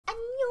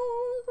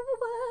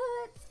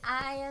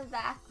I am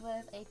back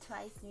with a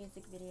Twice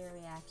music video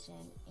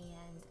reaction,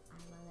 and I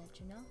want to let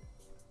you know.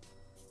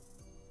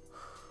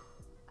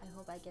 I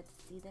hope I get to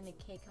see them at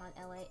KCON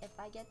LA if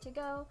I get to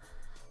go.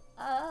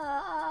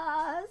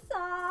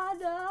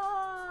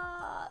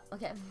 Sana.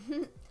 Okay,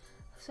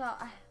 so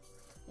I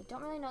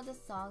don't really know what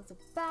this song's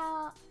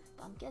about,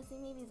 but I'm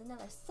guessing maybe it's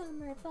another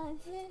summer fun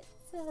hit.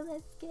 So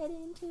let's get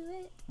into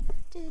it.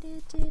 Do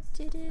do do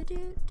do do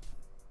do.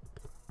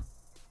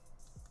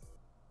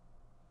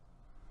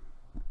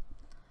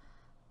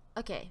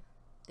 Okay,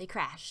 they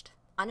crashed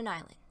on an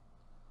island.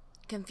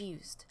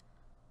 Confused.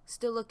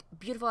 Still look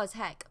beautiful as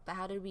heck, but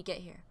how did we get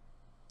here?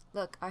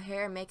 Look, our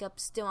hair and makeup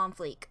still on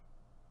fleek.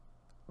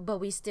 But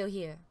we still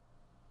here.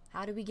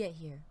 How did we get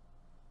here?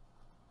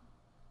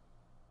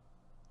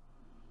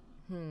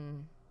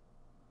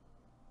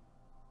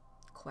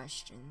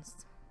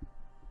 Questions.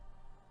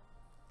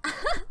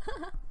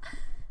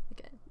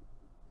 Okay.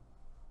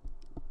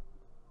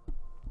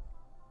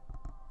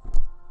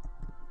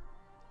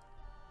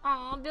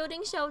 Aw,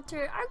 building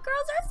shelter. Our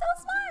girls are so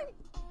smart.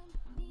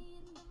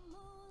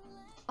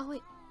 Oh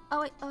wait, oh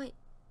wait, oh wait.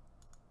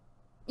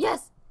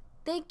 Yes!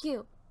 Thank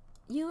you.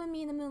 You and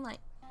me in the moonlight.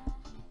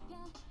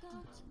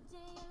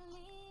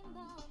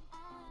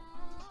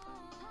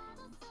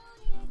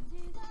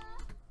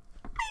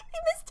 I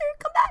missed her.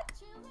 Come back.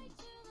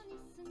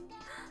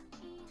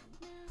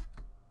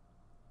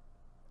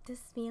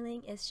 This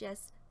feeling is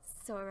just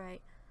so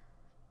right.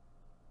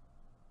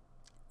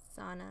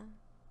 Sana,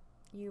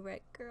 you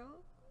right,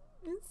 girl.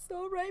 It's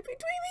so right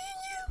between me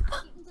and you.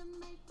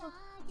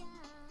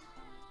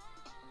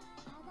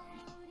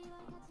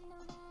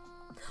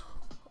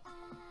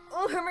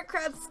 Oh, hermit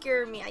crabs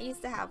scared me. I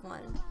used to have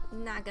one.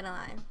 Not gonna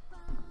lie.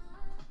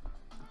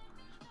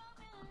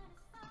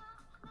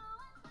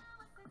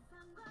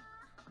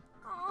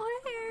 Oh,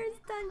 her hair is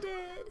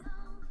stunted.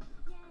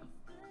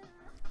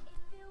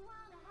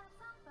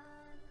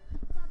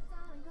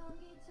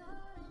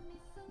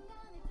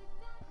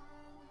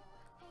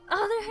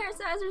 Oh, their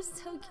hairstyles are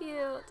so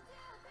cute.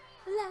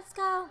 Let's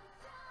go.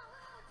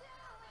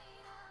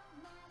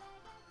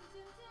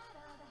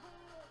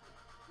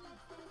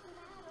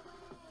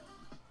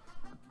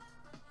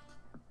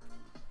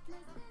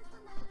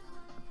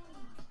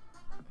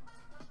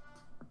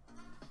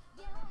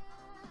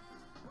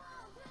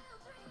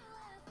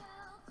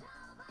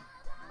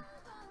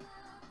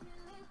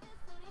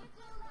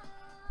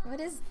 What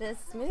is this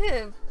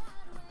move?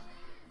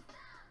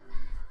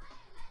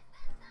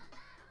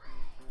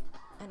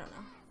 I don't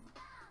know.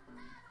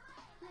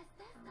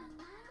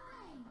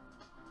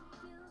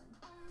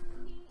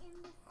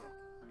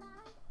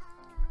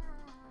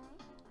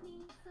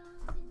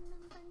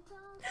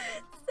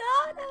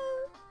 Sana!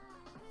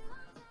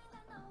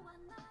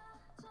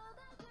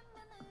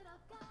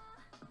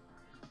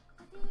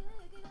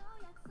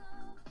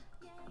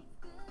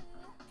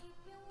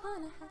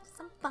 Wanna have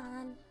some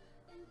fun.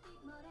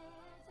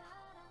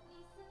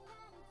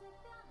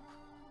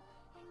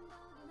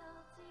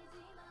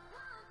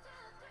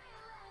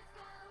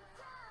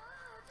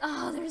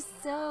 Oh, they're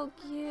so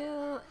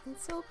cute and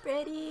so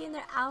pretty in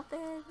their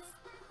outfits.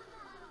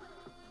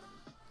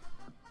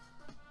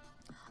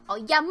 Oh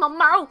yeah,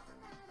 Momo!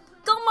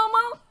 Go,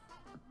 Momo!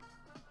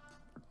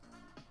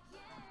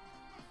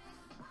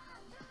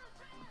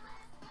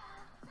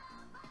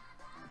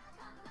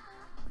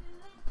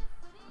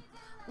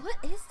 What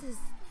is this?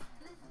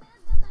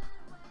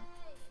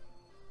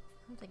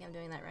 I don't think I'm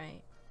doing that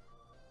right.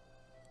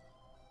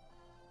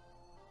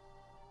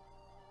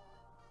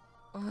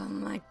 Oh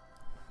my.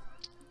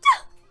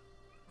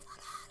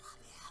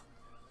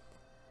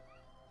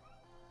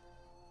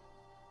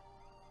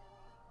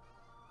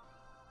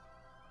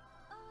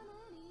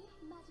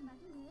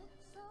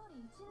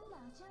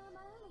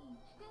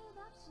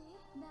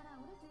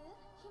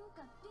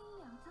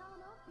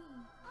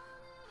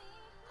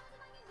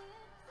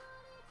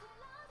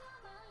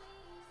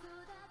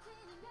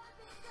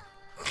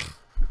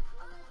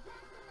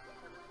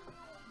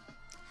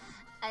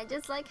 I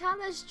just like how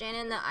they're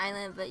stranded in the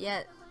island, but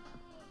yet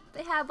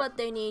they have what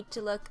they need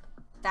to look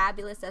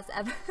fabulous as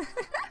ever.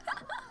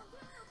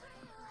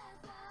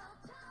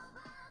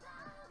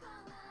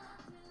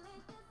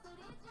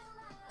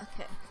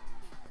 Okay.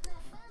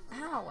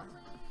 Ow.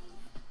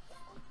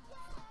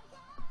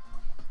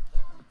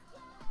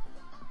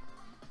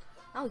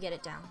 I'll get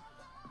it down.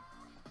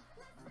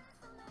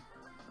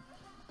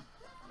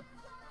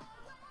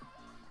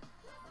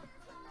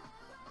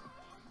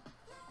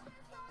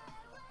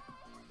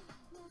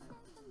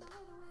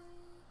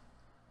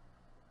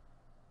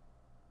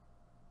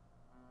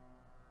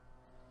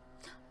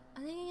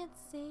 Are they gonna get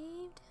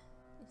saved?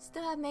 They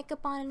still have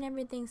makeup on and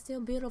everything,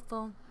 still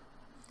beautiful.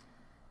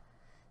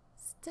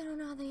 Still don't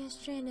know how they get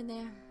stranded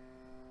there.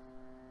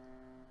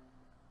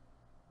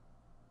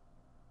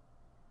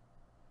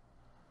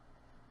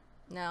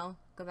 No,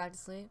 go back to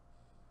sleep.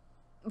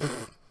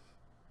 If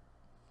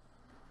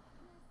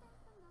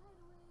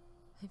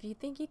you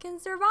think you can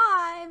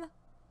survive. I'm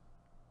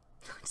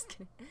just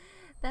kidding.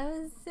 That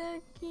was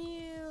so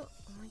cute.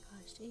 Oh my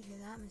gosh, did you hear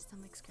that? My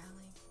stomach's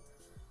growling.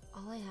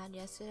 all I had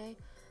yesterday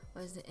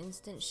was the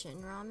instant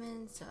shin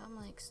ramen, so I'm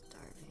like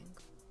starving.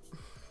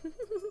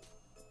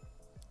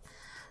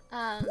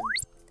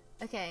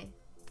 Okay.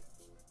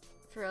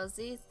 For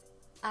realsies,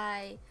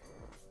 I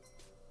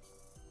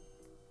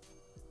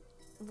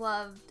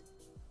loved.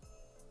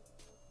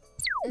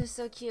 It was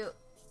so cute.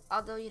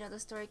 Although, you know, the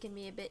story can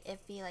be a bit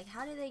iffy. Like,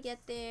 how did they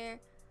get there?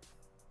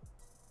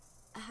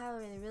 How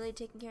are they really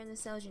taking care of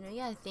themselves? You know, you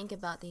gotta think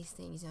about these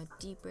things, you know,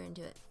 deeper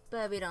into it.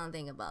 But we don't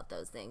think about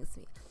those things.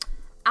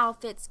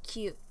 Outfits,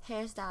 cute.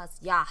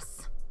 Hairstyles,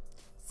 yas.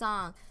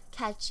 Song,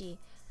 catchy.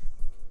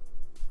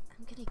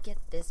 I'm gonna get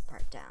this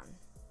part down.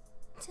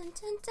 Dun,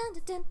 dun, dun,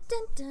 dun,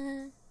 dun,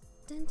 dun.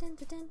 Dun, dun,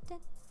 dun, dun, dun,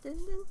 dun,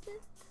 dun, dun,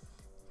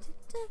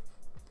 dun.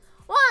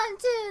 1,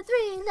 2,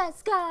 3,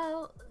 let's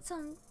go.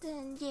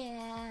 Something,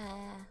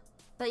 yeah.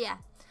 But yeah,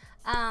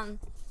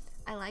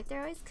 I like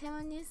they're always coming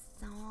with new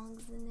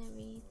songs and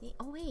everything.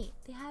 Oh wait,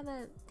 they have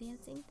a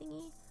dancing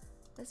thingy.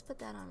 Let's put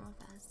that on real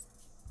fast.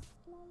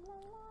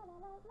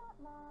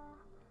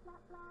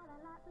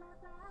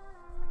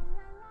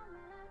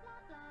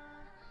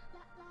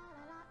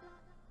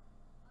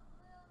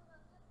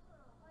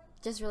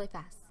 Just really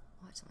fast.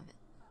 Watch some of it.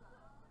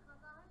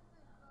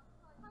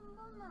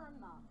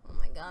 Oh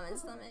my god, my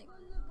stomach.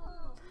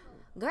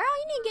 Girl,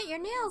 you need to get your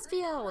nails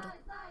peeled.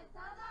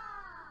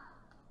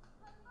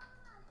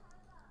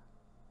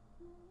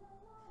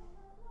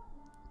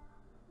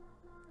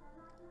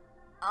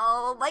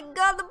 Oh my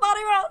god, the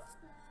body rolls.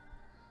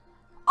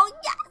 Oh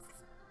yes.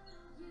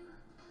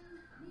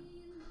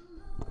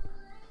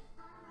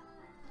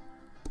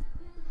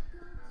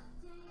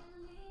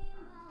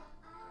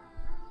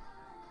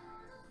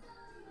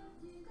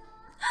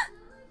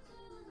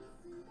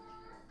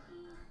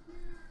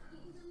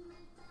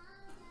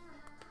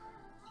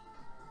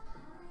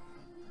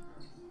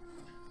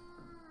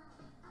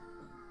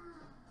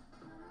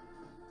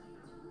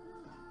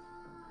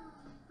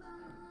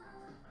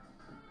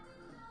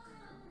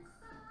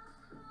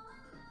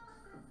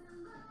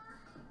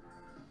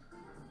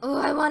 Oh,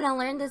 I want to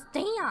learn this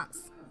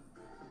dance.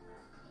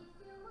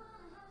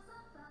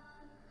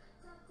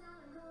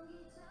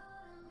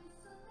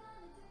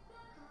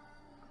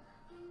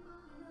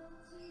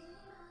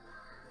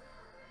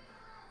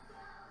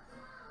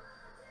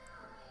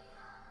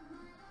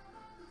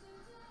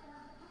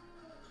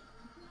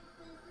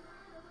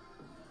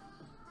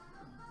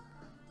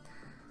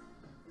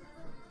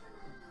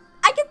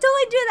 I can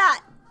totally do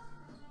that.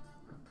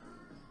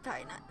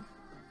 Probably not.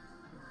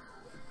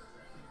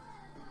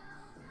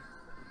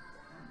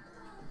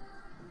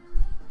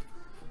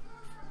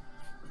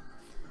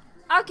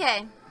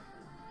 Okay,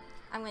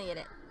 I'm gonna get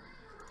it.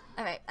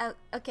 Alright,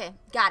 okay,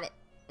 got it.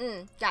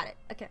 Got it.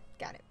 Okay,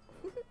 got it.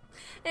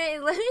 Hey,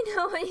 let me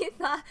know what you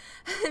thought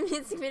of the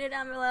music video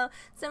down below.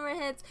 Summer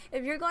hits.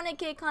 If you're going to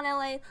KCON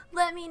LA,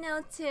 let me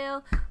know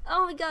too.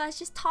 Oh my gosh,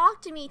 just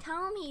talk to me.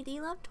 Tell me, do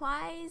you love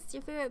Twice?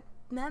 Your favorite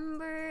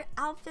member,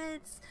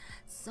 outfits,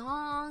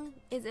 song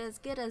is as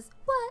good as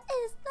What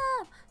Is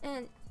Love?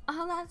 And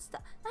all that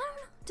stuff. I don't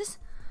know, just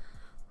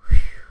whew.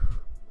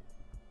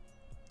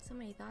 So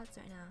many thoughts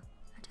right now.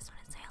 I just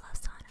want to say hello,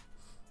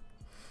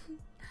 Sana.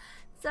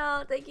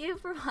 So thank you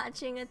for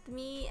watching with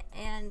me,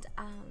 and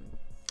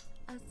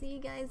I'll see you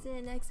guys in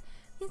the next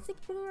music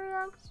video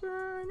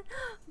reaction.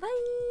 Bye!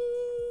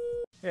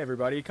 Hey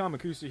everybody,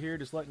 Kamakusa here,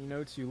 just letting you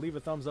know to leave a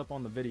thumbs up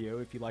on the video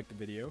if you liked the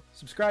video.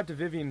 Subscribe to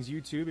Vivien's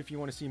YouTube if you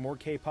want to see more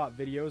K-pop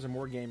videos or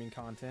more gaming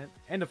content.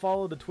 And to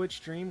follow the Twitch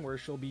stream where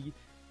she'll be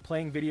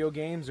playing video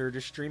games or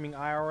just streaming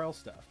IRL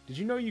stuff. Did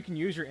you know you can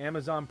use your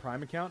Amazon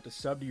Prime account to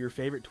sub to your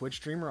favorite Twitch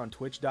streamer on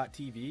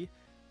twitch.tv?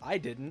 I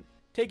didn't.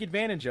 Take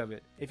advantage of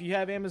it. If you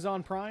have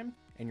Amazon Prime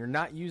and you're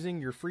not using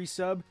your free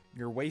sub,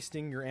 you're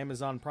wasting your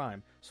Amazon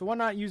Prime. So why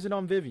not use it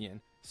on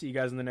Vivifien? See you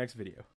guys in the next video.